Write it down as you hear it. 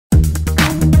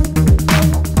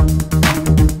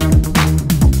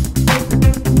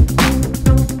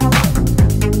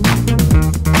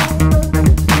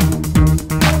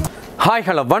Hi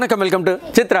hello வணக்கம் welcome to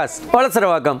Chitra's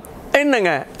Valasaravakkam.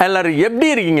 என்னங்க எல்லாரும் எப்படி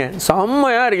இருக்கீங்க?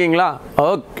 செம்மையாக இருக்கீங்களா?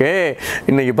 ஓகே,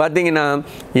 இன்றைக்கி பார்த்தீங்கன்னா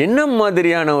என்ன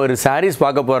மாதிரியான ஒரு சாரீஸ்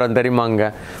பார்க்க போகிறோம் தெரியுமாங்க?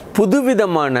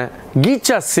 புதுவிதமான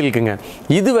கீச்சா சில்க்குங்க.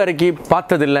 இது வரைக்கும்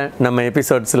பார்த்ததில்லை நம்ம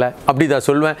எபிசோட்ஸில், அப்படி தான்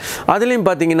சொல்வேன். அதுலேயும்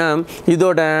பார்த்தீங்கன்னா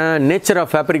இதோட நேச்சர்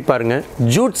ஆஃப் ஃபேப்ரிக் பாருங்கள்,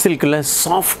 ஜூட் சில்கில்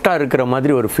சாஃப்டாக இருக்கிற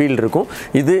மாதிரி ஒரு ஃபீல் இருக்கும்.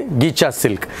 இது கீச்சா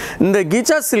சில்க். இந்த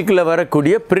கீச்சா சில்கில்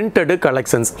வரக்கூடிய பிரிண்டடு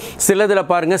கலெக்ஷன்ஸ், சிலதில்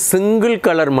பாருங்கள் சிங்கிள்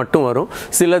கலர் மட்டும் வரும்,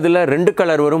 சிலதில் 2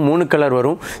 கலர் வரும், 3 கலர்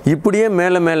வரும். இப்படியே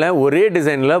மேலே மேலே ஒரே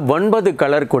டிசைனில் 9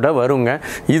 கலர் கூட வருங்க.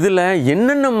 இதில்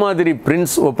என்னென்ன மாதிரி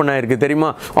பிரிண்ட்ஸ் ஓப்பன் ஆகிருக்கு தெரியுமா?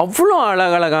 அவ்வளோ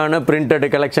அழகழகான பிரிண்டடு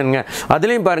கலெக்ஷனுங்க.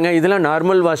 அதுலேயும் பாருங்கள், இதெல்லாம்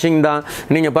நார்மல் வாஷிங் தான்.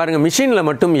 நீங்கள் பாருங்கள், மிஷினில்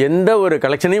மட்டும் எந்த ஒரு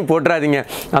கலெக்ஷனையும் போட்டுறாதீங்க,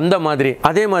 அந்த மாதிரி.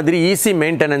 அதே மாதிரி ஈஸி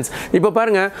மெயின்டெனன்ஸ். இப்போ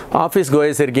பாருங்கள், ஆஃபீஸ்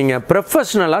கோயர்ஸ் இருக்கீங்க,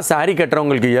 ப்ரொஃபஷ்னலாக சாரீ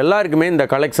கட்டுறவங்களுக்கு எல்லாருக்குமே இந்த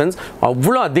கலெக்ஷன்ஸ்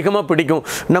அவ்வளோ அதிகமாக பிடிக்கும்.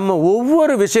 நம்ம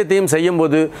ஒவ்வொரு விஷயத்தையும்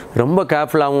செய்யும்போது ரொம்ப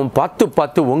கேர்ஃபுல்லாகவும்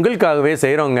பார்த்து உங்களுக்காகவே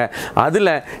செய்கிறோங்க.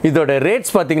 அதில் இதோட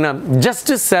ரேட்ஸ் பார்த்தீங்கன்னா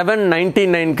ஜஸ்ட்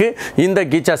 799க்கு இந்த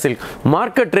கீச்சா சில்க்.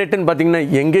 மார்க்கெட் ரேட்டுன்னு பார்த்தீங்கன்னா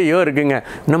எங்கேயோ இருக்குங்க.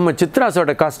 நம்ம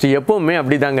சித்ராஸோட காஸ்ட் எப்போவுமே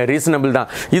அப்படி தாங்க, ரீசனபிள்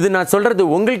தான். இது நான் சொல்கிறது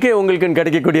உங்களுக்குன்னு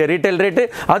கிடைக்கக்கூடிய ரீட்டைல் ரேட்டு.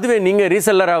 அதுவே நீங்கள்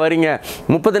ரீசெல்லராக வரீங்க,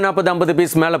 30, 40, 50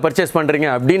 பீஸ் மேலே பர்ச்சேஸ் பண்ணுறீங்க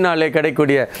அப்படின்னாலே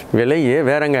கிடைக்கக்கூடிய விலையே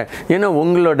வேறங்க. ஏன்னா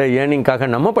உங்களோட ஏர்னிங்காக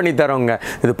நம்ம பண்ணி தரோங்க.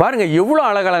 இது பாருங்கள், எவ்வளோ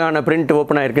அழகழகான பிரிண்ட்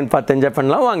ஓப்பன் ஆகிருக்குன்னு பார்த்து என்ஜாய்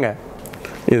பண்ணலாம் வாங்க.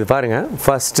 இது பாருங்கள்,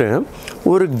 ஃபஸ்ட்டு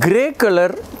ஒரு கிரே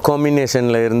கலர்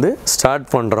காம்பினேஷனில் இருந்து ஸ்டார்ட்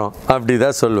பண்ணுறோம், அப்படி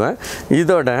தான் சொல்லுவேன்.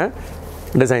 இதோட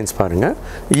டிசைன்ஸ் பாருங்கள்,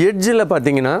 எட்ஜில்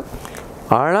பார்த்தீங்கன்னா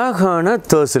அழகான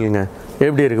தர்சில்ங்க,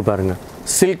 எப்படி இருக்குது பாருங்கள்,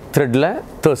 சில்க் த்ரெட்டில்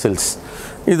தர்சில்ஸ்.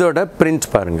 இதோட பிரிண்ட்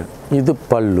பாருங்கள், இது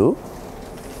பல்லு,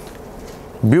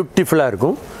 பியூட்டிஃபுல்லாக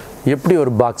இருக்கும். எப்படி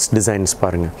ஒரு பாக்ஸ் டிசைன்ஸ்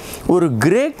பாருங்கள், ஒரு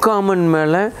கிரே காமன்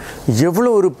மேலே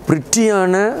எவ்வளோ ஒரு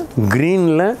பிரிட்டியான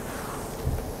க்ரீனில்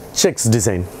செக்ஸ்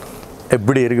டிசைன்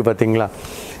எப்படி இருக்குது பார்த்தீங்களா?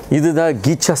 இதுதான்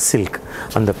கீச்சா சில்க்.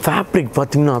 அந்த ஃபேப்ரிக்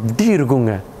பார்த்திங்கன்னா அப்படி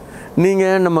இருக்குங்க.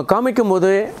 நீங்கள் நம்ம காமிக்கும்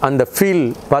போதே அந்த ஃபீல்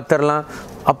பார்த்துடலாம்.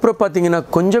 அப்புறம் பார்த்தீங்கன்னா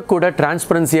கொஞ்சம் கூட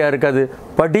டிரான்ஸ்பரன்சியாக இருக்காது,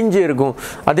 படிஞ்சு இருக்கும்.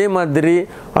 அதே மாதிரி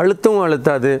அழுத்தவும்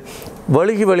அழுத்தாது,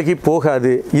 வழுகி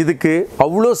போகாது. இதுக்கு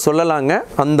அவ்வளோ சொல்லலாங்க,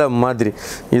 அந்த மாதிரி.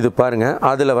 இது பாருங்கள்,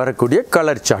 அதில் வரக்கூடிய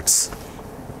கலர் சார்ட்ஸ்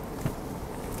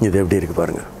இது எப்படி இருக்குது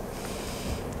பாருங்கள்.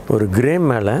 ஒரு கிரே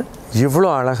மேலே இவ்வளோ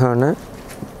அழகான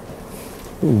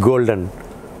கோல்டன்,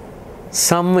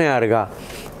 செம்மையாக இருக்கா?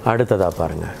 அடுத்ததாக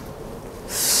பாருங்கள்,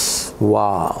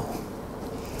 வாவ்,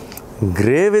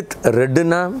 கிரே வித்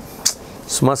ரெட்டுன்னா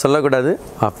சும்மா சொல்லக்கூடாது,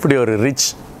 அப்படி ஒரு ரிச்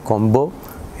காம்போ.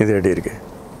 இது எப்படி இருக்குது?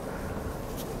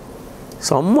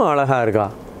 செம்ம அழகாக இருக்கா?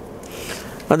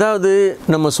 அதாவது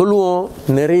நம்ம சொல்லுவோம்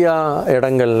நிறையா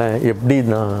இடங்களில்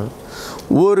எப்படின்னா,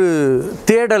 ஒரு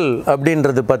தேடல்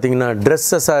அப்படின்றது பார்த்திங்கன்னா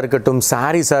ட்ரெஸ்ஸஸாக இருக்கட்டும்,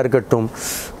 சாரீஸாக இருக்கட்டும்,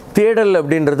 தேடல்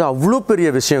அப்படின்றது அவ்வளோ பெரிய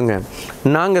விஷயங்க.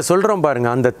 நாங்கள் சொல்கிறோம்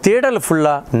பாருங்கள், அந்த தேடல்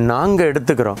ஃபுல்லாக நாங்கள்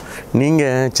எடுத்துக்கிறோம்.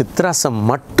 நீங்கள் சித்ராஸை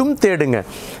மட்டும் தேடுங்க,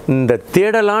 இந்த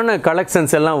தேடலான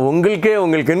கலெக்ஷன்ஸ் எல்லாம்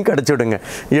உங்களுக்குன்னு கிடச்சிவிடுங்க.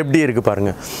 எப்படி இருக்குது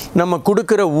பாருங்கள், நம்ம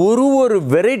கொடுக்குற ஒரு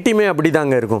வெரைட்டியுமே அப்படி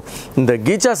தாங்க இருக்கும். இந்த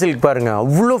கீச்சா சில்க் பாருங்கள்,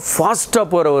 அவ்வளோ ஃபாஸ்ட்டாக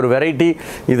போகிற ஒரு வெரைட்டி.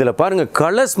 இதில் பாருங்கள்,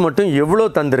 கலர்ஸ் மட்டும் எவ்வளோ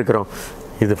தந்திருக்கிறோம்.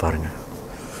 இது பாருங்கள்,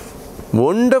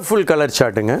 ஒண்டர்ஃபுல் கலர்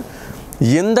சார்ட்டுங்க.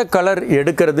 எந்த கலர்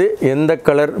எடுக்கிறது, எந்த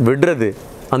கலர் விடுறது,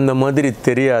 அந்த மாதிரி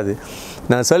தெரியாது.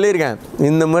 நான் சொல்லியிருக்கேன்,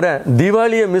 இந்த முறை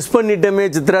தீபாவளியை மிஸ் பண்ணிட்டோமே,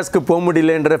 சித்ராஸ்க்கு போக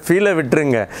முடியலன்ற ஃபீலை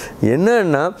விட்டுருங்க.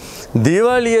 என்னன்னா,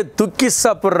 தீபாவளியை தூக்கி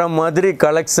சாப்பிட்ற மாதிரி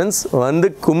கலெக்ஷன்ஸ் வந்து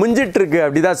குமிஞ்சிட்ருக்கு,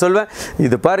 அப்படி தான் சொல்வேன்.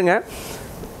 இது பாருங்கள்,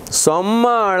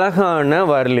 செம்ம அழகான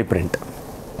வரலி பிரிண்ட்.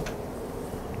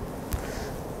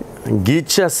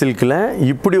 கீச்சா சில்கில்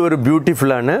இப்படி ஒரு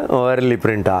பியூட்டிஃபுல்லான வரலி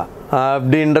பிரிண்டா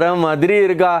அப்படின்ற மாதிரி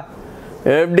இருக்கா?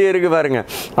 எப்படி இருக்குது பாருங்கள்.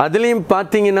 அதுலேயும்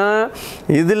பார்த்தீங்கன்னா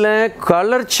இதில்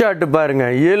கலர் சார்ட்டு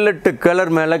பாருங்கள், 7-8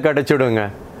 கலர் மேலே கிடச்சிடுங்க.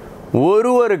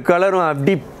 ஒரு கலரும்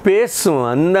அப்படி பேசும்,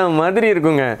 அந்த மாதிரி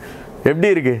இருக்குங்க. எப்படி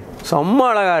இருக்குது? செம்ம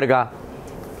அழகாக இருக்கா?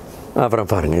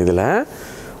 அப்புறம் பாருங்கள், இதில்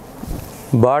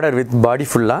பார்டர் வித் பாடி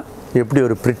ஃபுல்லாக எப்படி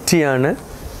ஒரு பிரிட்டியான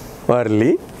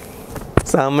வரலி,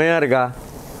 செம்மையாக இருக்கா?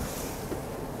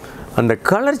 அந்த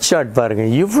கலர் சார்ட்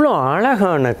பாருங்கள், இவ்வளோ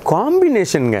அழகான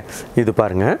காம்பினேஷனுங்க. இது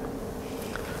பாருங்கள்,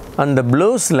 அந்த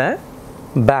ப்ளவுஸில்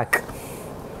பேக்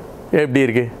எப்படி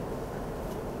இருக்குது?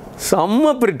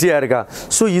 செம்ம பிரிட்டியாக இருக்கா?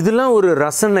 ஸோ இதெல்லாம் ஒரு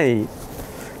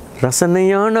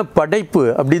ரசனையான படைப்பு,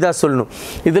 அப்படி தான் சொல்லணும்.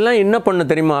 இதெல்லாம் என்ன பண்ண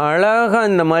தெரியுமா? அழகாக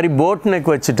இந்த மாதிரி போட்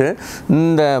நெக் வச்சுட்டு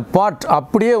இந்த பாட்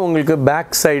அப்படியே உங்களுக்கு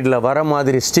பேக் சைடில் வர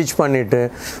மாதிரி ஸ்டிச் பண்ணிவிட்டு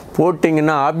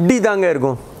போட்டிங்கன்னா அப்படி தாங்க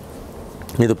இருக்கும்.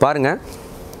 இது பாருங்கள்,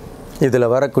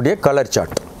 இதில் வரக்கூடிய கலர்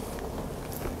சார்ட்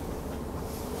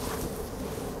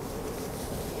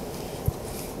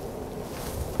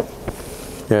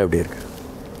எப்படி இருக்கு?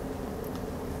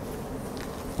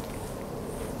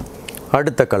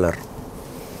 அடுத்த கலர்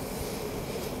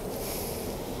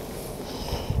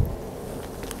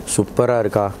சூப்பராக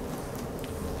இருக்கா?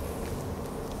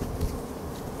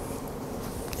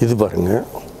 இது பாருங்க,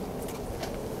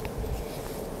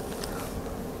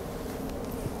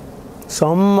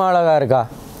 செம்ம அழகாக இருக்கா?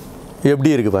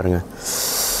 எப்படி இருக்குது பாருங்கள்,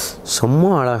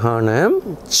 செம்ம அழகான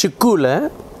சிக்குவில்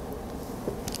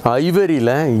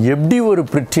ஐவரியில் எப்படி ஒரு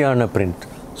பிரிட்டியான பிரிண்ட்,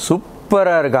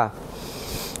 சூப்பராக இருக்கா?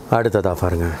 அடுத்ததாக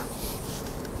பாருங்கள்,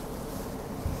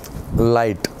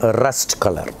 லைட் ரஸ்ட்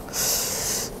கலர்.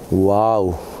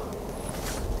 வாவ்,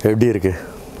 எப்படி இருக்குது?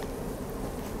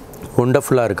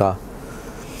 ஒண்டர்ஃபுல்லாக இருக்கா?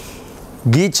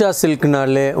 கீச்சா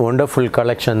சில்க்னாலே ஒண்டர்ஃபுல்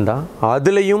கலெக்ஷன் தான்.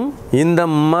 அதுலேயும் இந்த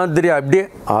மாதிரி அப்படியே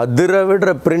அதிர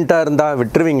விடுற பிரிண்ட்டாக இருந்தால்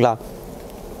விட்டுருவீங்களா?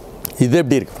 இது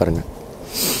எப்படி இருக்குது பாருங்கள்,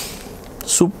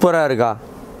 சூப்பராக இருக்கா?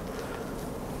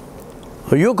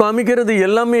 ஐயோ, காமிக்கிறது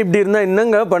எல்லாமே இப்படி இருந்தால்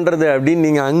என்னங்க பண்ணுறது அப்படின்னு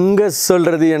நீங்கள் அங்கே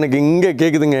சொல்கிறது எனக்கு இங்கே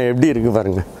கேட்குதுங்க. எப்படி இருக்குது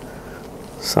பாருங்கள்,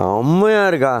 செம்மையாக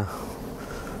இருக்கா?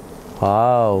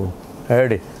 வாவ்,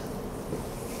 எப்படி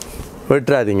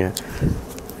விட்டுறாதீங்க.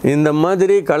 இந்த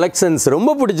மாதிரி கலெக்ஷன்ஸ்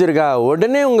ரொம்ப பிடிச்சிருக்கா?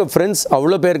 உடனே உங்கள் ஃப்ரெண்ட்ஸ்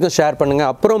அவ்வளோ பேருக்கும் ஷேர்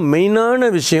பண்ணுங்கள். அப்புறம் மெயினான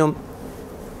விஷயம்,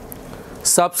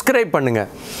 சப்ஸ்கிரைப்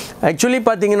பண்ணுங்கள். ஆக்சுவலி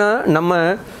பார்த்தீங்கன்னா நம்ம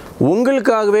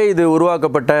உங்களுக்காகவே இது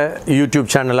உருவாக்கப்பட்ட யூடியூப்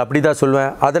சேனல், அப்படி தான்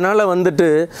சொல்லுவேன். அதனால் வந்துட்டு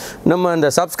நம்ம அந்த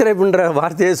சப்ஸ்கிரைப்ன்ற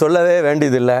வார்த்தையை சொல்லவே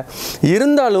வேண்டியதில்லை.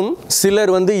 இருந்தாலும்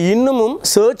சிலர் வந்து இன்னமும்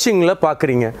சர்ச்சிங்கில்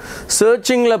பார்க்குறீங்க.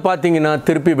 சர்ச்சிங்கில் பார்த்தீங்கன்னா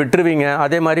திருப்பி விட்டுருவீங்க.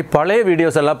 அதே மாதிரி பழைய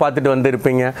வீடியோஸ் எல்லாம் பார்த்துட்டு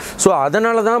வந்துருப்பீங்க. ஸோ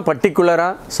அதனால தான்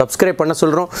பர்டிகுலராக சப்ஸ்கிரைப் பண்ண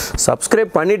சொல்கிறோம்.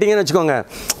 சப்ஸ்கிரைப் பண்ணிட்டீங்கன்னு வச்சுக்கோங்க,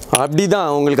 அப்படி தான்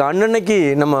உங்களுக்கு அன்னன்னைக்கு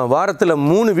நம்ம வாரத்தில்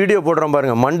 3 வீடியோ போடுறோம்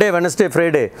பாருங்கள், மண்டே, வெனஸ்டே,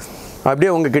 ஃப்ரைடே, அப்படியே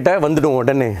உங்ககிட்ட வந்துடும்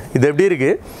உடனே. இது எப்படி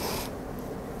இருக்குது?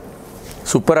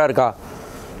 சூப்பராக இருக்கா?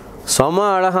 செம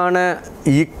அழகான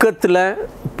இக்கத்தில்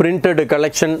பிரிண்டட்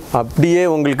கலெக்ஷன். அப்படியே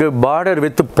உங்களுக்கு பார்டர்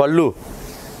வித் பல்லு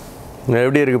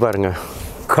எப்படி இருக்குது பாருங்கள்.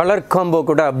 கலர் காம்போ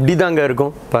கூட அப்படி தாங்க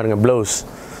இருக்கும் பாருங்கள். ப்ளவுஸ்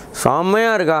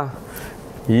செம்மையாக இருக்கா?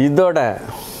 இதோட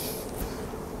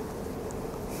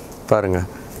பாருங்கள்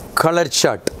கலர்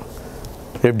சார்ட்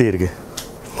எப்படி இருக்குது,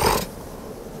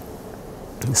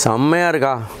 செம்மையாக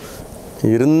இருக்கா?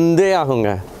 இருந்தே ஆகுங்க.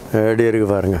 எப்படி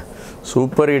இருக்குது பாருங்கள்,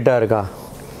 சூப்பர் ஹிட்டாக இருக்கா?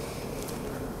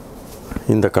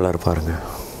 இந்த கலர் பாருங்கள்,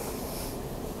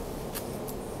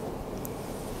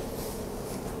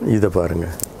 இதை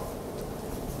பாருங்கள்,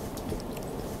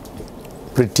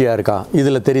 பிரிட்டியாக இருக்கா?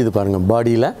 இதில் தெரியுது பாருங்கள்,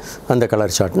 பாடியில் அந்த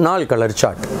கலர் சார்ட். 4 கலர்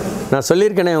சார்ட் நான்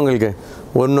சொல்லியிருக்கேனே உங்களுக்கு,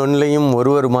 ஒன்றுலையும்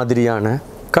ஒரு மாதிரியான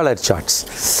கலர் சார்ட்ஸ்.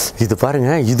 இது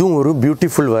பாருங்கள், இதுவும் ஒரு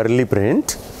பியூட்டிஃபுல் வர்லி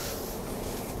பிரிண்ட்.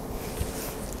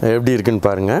 எப்படி இருக்குன்னு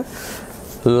பாருங்கள்.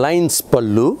 லைன்ஸ்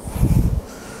பல்லு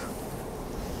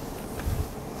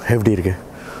எப்படி இருக்கு?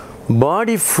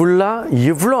 பாடி ஃபுல்லாக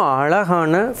இவ்வளோ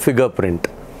அழகான ஃபிகர் பிரிண்ட்.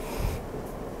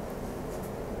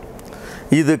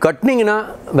 இது கட்டினீங்கன்னா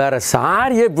வேறு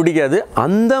சாரியே பிடிக்காது,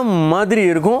 அந்த மாதிரி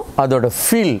இருக்கும் அதோட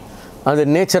ஃபீல், அது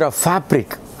நேச்சர் ஆஃப்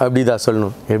ஃபேப்ரிக் அப்படி தான்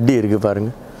சொல்லணும். எப்படி இருக்குது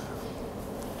பாருங்கள்,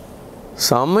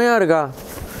 செம்மையாக இருக்கா?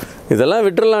 இதெல்லாம்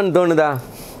விட்டுறலான்னு தோணுதா?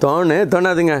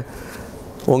 தோணாதுங்க.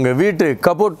 உங்கள் வீட்டு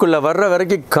கபோர்ட்குள்ளே வர்ற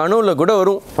வரைக்கும் கனவுல கூட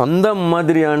வரும் அந்த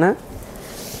மாதிரியான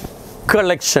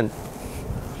கலெக்ஷன்.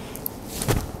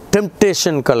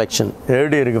 டெம்ப்டேஷன் கலெக்ஷன்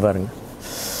எப்படி இருக்குது பாருங்கள்,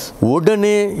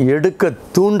 உடனே எடுக்க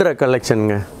தூண்டுற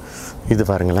கலெக்ஷனுங்க. இது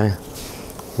பாருங்களேன்,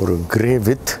 ஒரு கிரே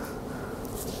வித்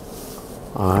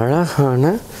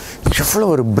அழகான எவ்வளோ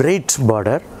ஒரு பிரைட்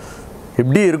பார்டர்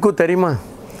எப்படி இருக்கும் தெரியுமா?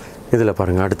 இதில்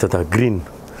பாருங்கள், அடுத்ததாக க்ரீன்,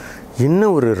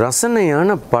 இன்னும் ஒரு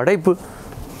ரசனையான படைப்பு.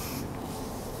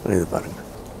 இது பாருங்கள்,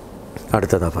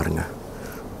 அடுத்ததாக பாருங்கள்,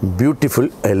 பியூட்டிஃபுல்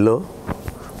எல்லோ.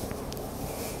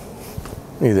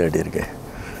 இது எப்படி இருக்கு,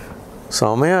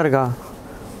 செமையாக இருக்கா?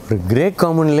 ஒரு கிரே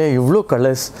காமன்லேயே இவ்வளோ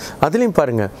கலர்ஸ். அதுலேயும்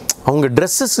பாருங்கள், அவங்க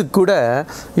ட்ரெஸ்ஸஸுக்கு கூட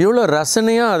எவ்வளோ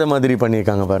ரசனையாக அதை மாதிரி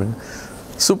பண்ணியிருக்காங்க பாருங்கள்,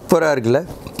 சூப்பராக இருக்குல்ல?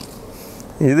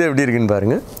 இது எப்படி இருக்குன்னு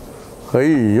பாருங்கள்.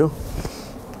 ஐயோ,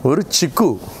 ஒரு சிக்கு.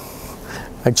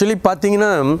 ஆக்சுவலி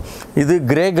பார்த்தீங்கன்னா இது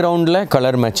கிரே கிரவுண்டில்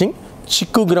கலர் மேட்சிங்,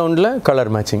 சிக்கு கிரவுண்டில் கலர்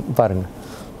மேட்சிங் பாருங்கள்.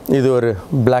 இது ஒரு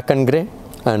black and grey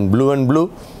and blue and blue.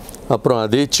 அப்புறம்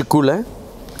அதே சிக்குவில்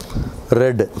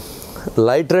red,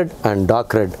 light red and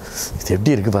dark red. இது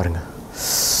எப்படி இருக்குது பாருங்கள்.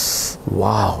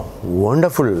 Wow,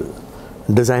 wonderful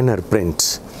designer prints.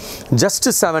 Just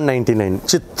 799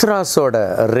 சித்ராஸோட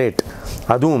rate,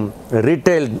 அதுவும்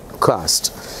ரீட்டைல் காஸ்ட்.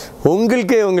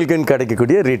 உங்களுக்குன்னு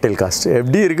கிடைக்கக்கூடிய ரீட்டைல் காஸ்ட்.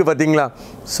 எப்படி இருக்குது பார்த்தீங்களா,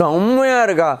 செம்மையாக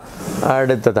இருக்கா?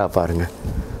 அடுத்ததாக பாருங்கள்,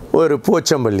 ஒரு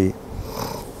போச்சம்பள்ளி.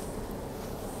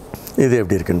 இது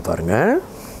எப்படி இருக்குன்னு பாருங்கள்.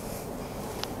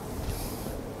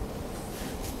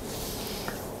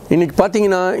 இன்றைக்கி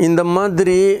பார்த்தீங்கன்னா இந்த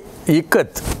மாதிரி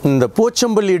இக்கத், இந்த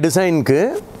போச்சம்பள்ளி டிசைனுக்கு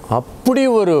அப்படி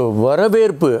ஒரு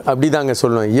வரவேற்பு அப்படி தாங்க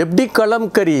சொல்லுவேன். எப்படி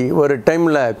கலம்கரி ஒரு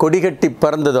டைமில் கொடிகட்டி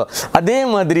பறந்ததோ அதே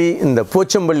மாதிரி இந்த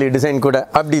போச்சம்பள்ளி டிசைன் கூட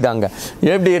அப்படி தாங்க.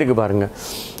 எப்படி இருக்குது பாருங்கள்.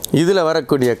 இதில்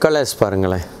வரக்கூடிய கலர்ஸ்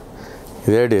பாருங்களேன்.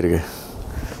 இது எப்படி இருக்குது,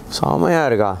 செமையாக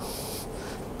இருக்கா.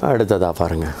 அடுத்ததாக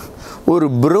பாருங்கள், ஒரு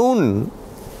ப்ரௌன்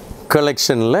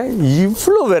கலெக்ஷனில்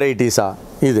இவ்வளோ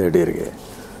வெரைட்டிஸாக இது எப்படி இருக்குது.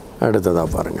 அடுத்ததாக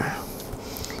பாருங்கள்,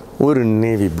 ஒரு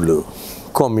நேவி ப்ளூ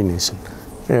காம்பினேஷன்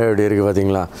எப்படி இருக்குது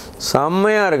பார்த்தீங்களா,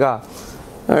 செம்மையாக இருக்கா.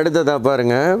 அடுத்ததாக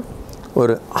பாருங்கள்,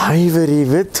 ஒரு ஐவரி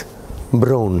வித்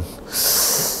ப்ரௌன்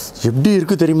எப்படி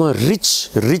இருக்குது தெரியுமா,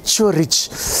 ரிச்.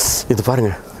 இது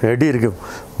பாருங்கள் எப்படி இருக்குது,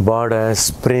 பார்டர்ஸ்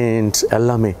பிரிண்ட்ஸ்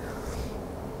எல்லாமே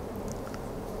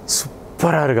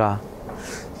சூப்பராக இருக்கா.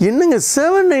 என்னங்க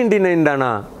 799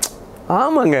 தானா?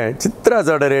 ஆமாங்க,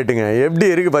 சித்ராஸோட ரேட்டுங்க. எப்படி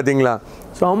இருக்குது பார்த்தீங்களா,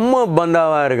 செம்ம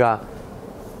பந்தாவாக இருக்கா.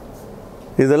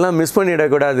 இதெல்லாம் மிஸ்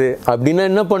பண்ணிடக்கூடாது. அப்படின்னா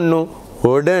என்ன பண்ணணும்,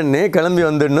 உடனே கிளம்பி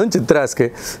வந்துடணும் சித்ராஸ்க்கு.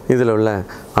 இதில் உள்ள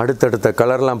அடுத்தடுத்த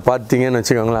கலர்லாம் பார்த்தீங்கன்னு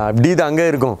வச்சுக்கோங்களேன், அப்படி தான் அங்கே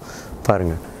இருக்கும்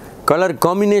பாருங்கள். கலர்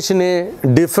காம்பினேஷனே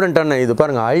டிஃப்ரெண்ட்டான இது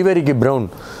பாருங்கள், ஐவரிக்கு brown,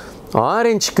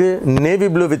 ஆரஞ்சுக்கு navy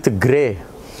blue with grey,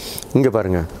 இங்கே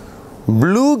பாருங்கள்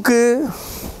ப்ளூக்கு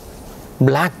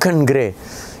பிளாக் அண்ட் கிரே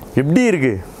எப்படி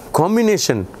இருக்குது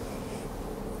காம்பினேஷன்.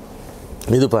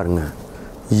 இது பாருங்கள்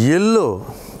எல்லோ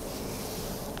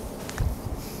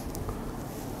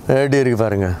எப்படி இருக்குது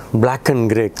பாருங்கள், பிளாக் அண்ட்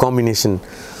கிரே காம்பினேஷன்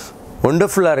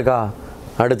ஒண்டர்ஃபுல்லாக இருக்கா.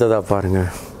 அடுத்ததாக பாருங்கள்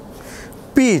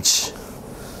பீச்,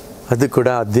 அது கூட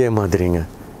அதே மாதிரிங்க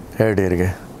எப்படி இருக்கு,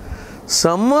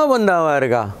 செம்ம பந்தாவாக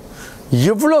இருக்கா.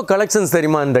 எவ்வளோ கலெக்ஷன்ஸ்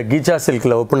தெரியுமா இந்த கீச்சா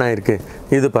சில்கில் ஓப்பன் ஆகிருக்கு.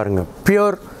 இது பாருங்கள்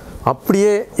பியூர்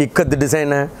அப்படியே இக்கத்து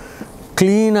டிசைனை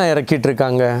க்ளீனாக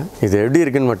இறக்கிட்டுருக்காங்க. இது எப்படி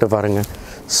இருக்குன்னு மட்டும் பாருங்கள்,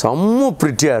 செம்ம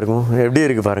ப்ரிட்டியாக இருக்கும். எப்படி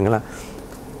இருக்குது பாருங்களேன்,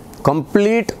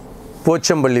 கம்ப்ளீட்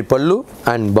போச்சம்பள்ளி பல்லு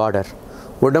அண்ட் பார்டர்,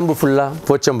 உடம்பு ஃபுல்லாக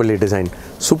போச்சம்பள்ளி டிசைன்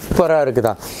சூப்பராக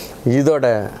இருக்குதா. இதோட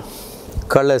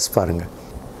கலர்ஸ் பாருங்கள்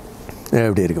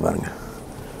எப்படி இருக்குது பாருங்கள்,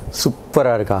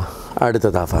 சூப்பராக இருக்கா.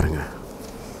 அடுத்ததாக பாருங்கள்,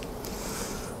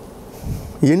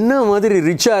 என்ன மாதிரி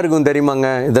ரிச்சாக இருக்கும் தெரியுமாங்க.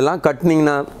 இதெல்லாம்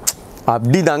கட்டினீங்கன்னா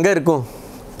அப்படி தாங்க இருக்கும்.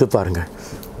 இது பாருங்கள்,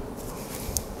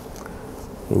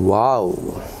 வாவ்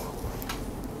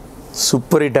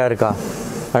சூப்பர் ஹிட்டாக இருக்கா.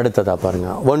 அடுத்ததாக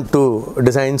பாருங்கள் 1-2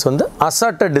 டிசைன்ஸ் வந்து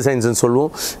அசார்ட்டட் டிசைன்ஸ்னு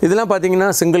சொல்லுவோம். இதெல்லாம் பார்த்தீங்கன்னா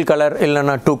சிங்கிள் கலர்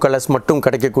இல்லைன்னா 2 கலர்ஸ் மட்டும்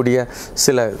கிடைக்கக்கூடிய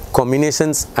சில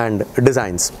காம்பினேஷன்ஸ் அண்ட்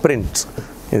டிசைன்ஸ் பிரிண்ட்ஸ்.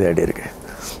 இது எப்படி இருக்குது,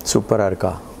 சூப்பராக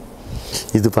இருக்கா.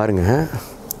 இது பாருங்கள்,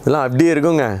 இதெல்லாம் அப்படியே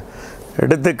இருக்குங்க,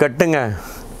 எடுத்து கட்டுங்க.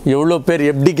 எவ்வளோ பேர்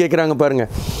எப்படி கேட்குறாங்க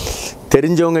பாருங்கள்.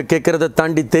 தெரிஞ்சவங்க கேட்குறத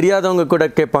தாண்டி தெரியாதவங்க கூட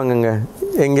கேட்பாங்கங்க.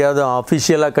 எங்கேயாவது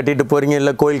அஃபிஷியலாக கட்டிட்டு போகிறீங்க,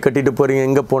 இல்லை கோயில் கட்டிட்டு போகிறீங்க,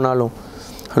 எங்கே போனாலும்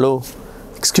ஹலோ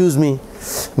எக்ஸ்கியூஸ் மீ,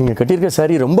 நீங்கள் கட்டியிருக்க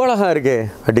சாரி ரொம்ப அழகாக இருக்கே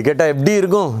அப்படி கேட்டால் எப்படி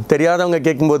இருக்கும், தெரியாதவங்க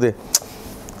கேட்கும்போது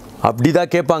அப்படி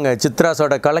தான் கேட்பாங்க.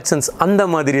 சித்ராஸோட கலெக்ஷன்ஸ் அந்த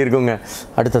மாதிரி இருக்குங்க.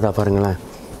 அடுத்ததாக பாருங்களேன்,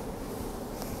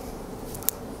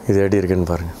 இது எப்படி இருக்குன்னு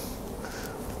பாருங்கள்,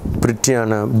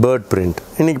 பிரிட்டியான பேர்ட் பிரிண்ட்.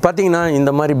 இன்றைக்கி பார்த்தீங்கன்னா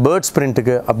இந்த மாதிரி பேர்ட்ஸ்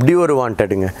பிரிண்ட்டுக்கு அப்படி ஒரு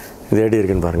வாண்டடுங்க. இது எப்படி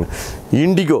இருக்குன்னு பாருங்கள்,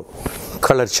 இண்டிகோ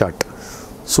கலர் ஷார்ட்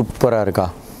சூப்பராக இருக்கா.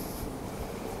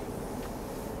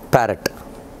 பேரட்,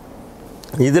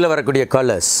 இதில் வரக்கூடிய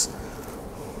கலர்ஸ்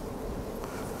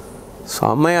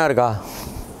செம்மையாக இருக்கா.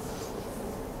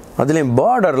 அதுலேயும்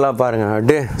பார்டர்லாம் பாருங்கள்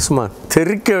அப்படியே சும்மா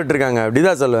தெறிக்க விட்டுருக்காங்க, அப்படி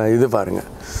தான் சொல்லுவேன். இது பாருங்கள்,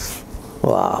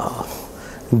 வா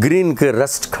க்ரீனுக்கு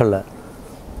ரஸ்ட் கலர்,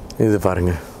 இது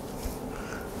பாருங்கள்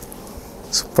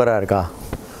சூப்பராக இருக்கா,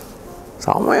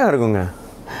 செம்மையாக இருக்குங்க.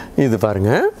 இது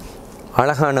பாருங்கள்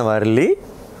அழகான வரலி,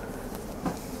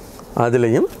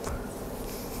 அதுலேயும்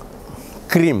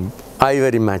க்ரீம்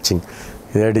ஐவரி மேட்சிங்.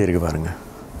 இது எப்படி இருக்குது பாருங்கள்,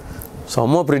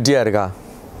 செம்ம ப்ரிட்டியாக இருக்கா.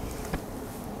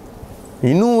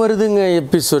 இன்னும் வருதுங்க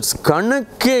எபிசோட்ஸ்,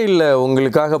 கணக்கே இல்லை,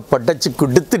 உங்களுக்காக பட்டச்சு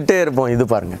கொடுத்துட்டே இருப்போம். இது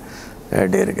பாருங்கள்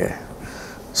எப்படி இருக்கு,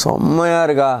 செம்மையாக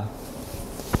இருக்கா.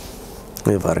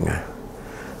 இது பாருங்கள்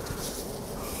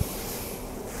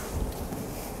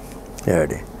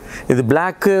எப்படி, இது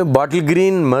பிளாக்கு, பாட்டில்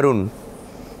க்ரீன், மரூன்.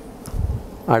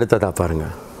 அடுத்ததாக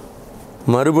பாருங்கள்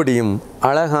மறுபடியும்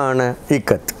அழகான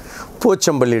இக்கத்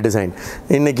போச்சம்பள்ளி டிசைன்.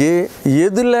 இன்றைக்கி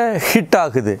எதில் ஹிட்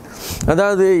ஆகுது,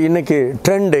 அதாவது இன்றைக்கி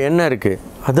ட்ரெண்டு என்ன இருக்குது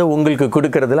அதை உங்களுக்கு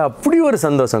கொடுக்கறதுல அப்படி ஒரு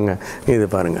சந்தோஷங்க. இது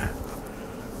பாருங்கள்,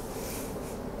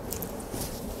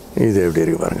 இது எப்படி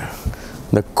இருக்குது பாருங்கள்,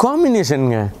 இந்த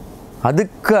காம்பினேஷனுங்க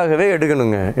அதுக்காகவே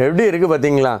எடுக்கணுங்க. எப்படி இருக்குது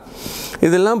பார்த்தீங்களா.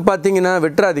 இதெல்லாம் பார்த்தீங்கன்னா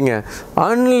விட்டுறாதீங்க,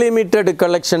 அன்லிமிட்டெட்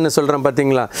கலெக்ஷன் சொல்கிறேன்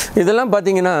பார்த்தீங்களா. இதெல்லாம்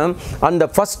பார்த்தீங்கன்னா அந்த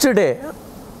first day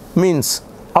means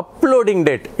uploading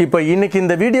date. இப்போ இன்றைக்கி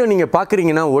இந்த வீடியோ நீங்கள்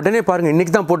பார்க்குறீங்கன்னா உடனே பாருங்கள்,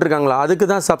 இன்றைக்கி தான் போட்டிருக்காங்களா, அதுக்கு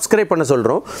தான் சப்ஸ்கிரைப் பண்ண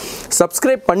சொல்கிறோம்.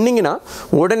 சப்ஸ்கிரைப் பண்ணிங்கன்னா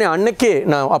உடனே அன்னைக்கே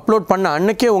நான் அப்லோட் பண்ண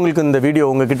அன்னைக்கே உங்களுக்கு இந்த வீடியோ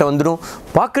உங்ககிட்ட வந்துடும்.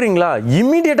 பார்க்குறீங்களா,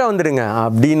 இம்மீடியட்டாக வந்துடுங்க.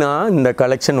 அப்படின்னா இந்த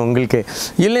கலெக்ஷன் உங்களுக்கு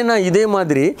இல்லைன்னா இதே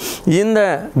மாதிரி இந்த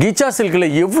கீச்சா சில்கில்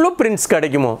எவ்வளோ பிரிண்ட்ஸ்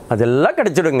கிடைக்குமோ அதெல்லாம்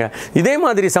கிடைச்சிடுங்க. இதே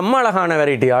மாதிரி செம்ம அழகான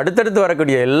வெரைட்டி அடுத்தடுத்து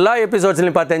வரக்கூடிய எல்லா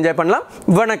எபிசோட்ஸ்லையும் பார்த்து என்ஜாய் பண்ணலாம்.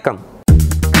 வணக்கம்.